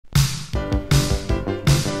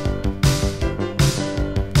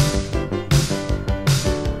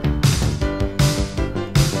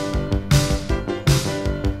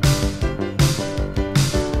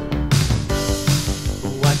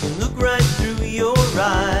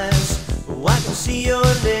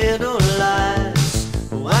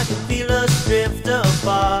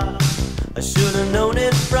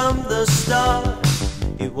the start.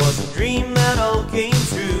 It was a dream that all came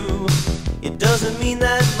true. It doesn't mean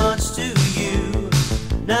that much to you.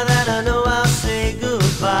 Now that I know I'll say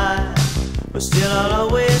goodbye, but still I'll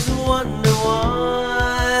always wonder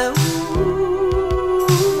why. Ooh,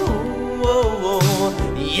 oh, oh,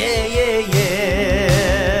 yeah, yeah,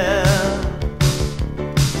 yeah.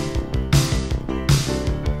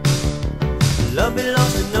 Love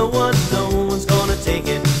belongs to no one, no one's gonna take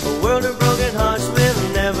it. A world of broken hearts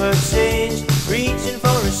will never change. Reaching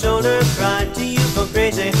for a shoulder, cry till you go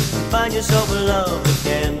crazy. Find yourself a love that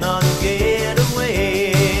cannot get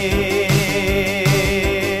away.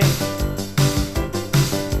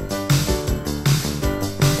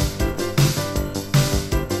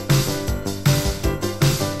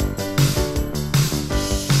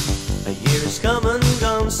 A year has come and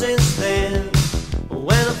gone since then,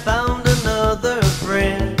 when I found another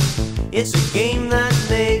friend. It's a game that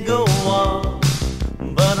may go on,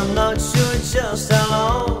 but I'm not sure just how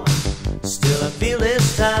long. Still I feel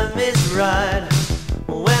this time is right,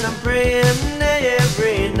 when I'm praying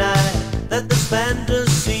every night that this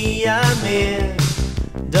fantasy I'm in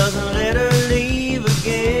doesn't let her leave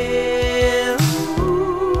again.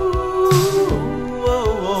 Ooh,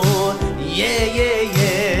 oh, oh, yeah, yeah,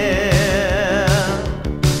 yeah.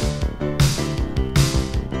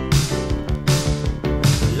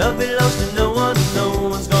 Love belongs to no one, no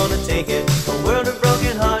one's gonna take it. A world of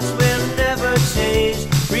broken hearts will never change.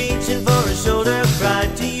 Reaching for a shoulder, cry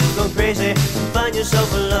till you go crazy. Find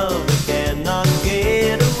yourself a love that cannot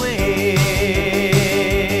get away.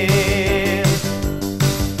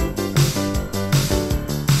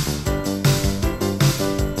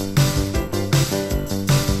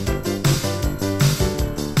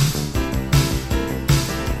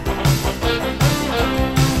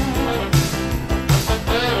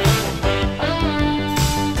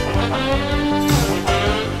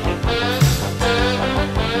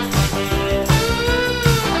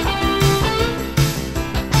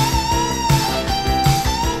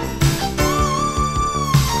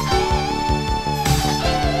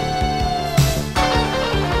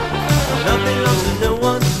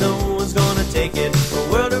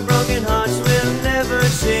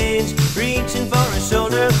 Reaching for a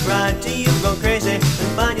shoulder, cry till you go crazy,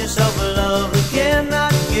 and find yourself alone.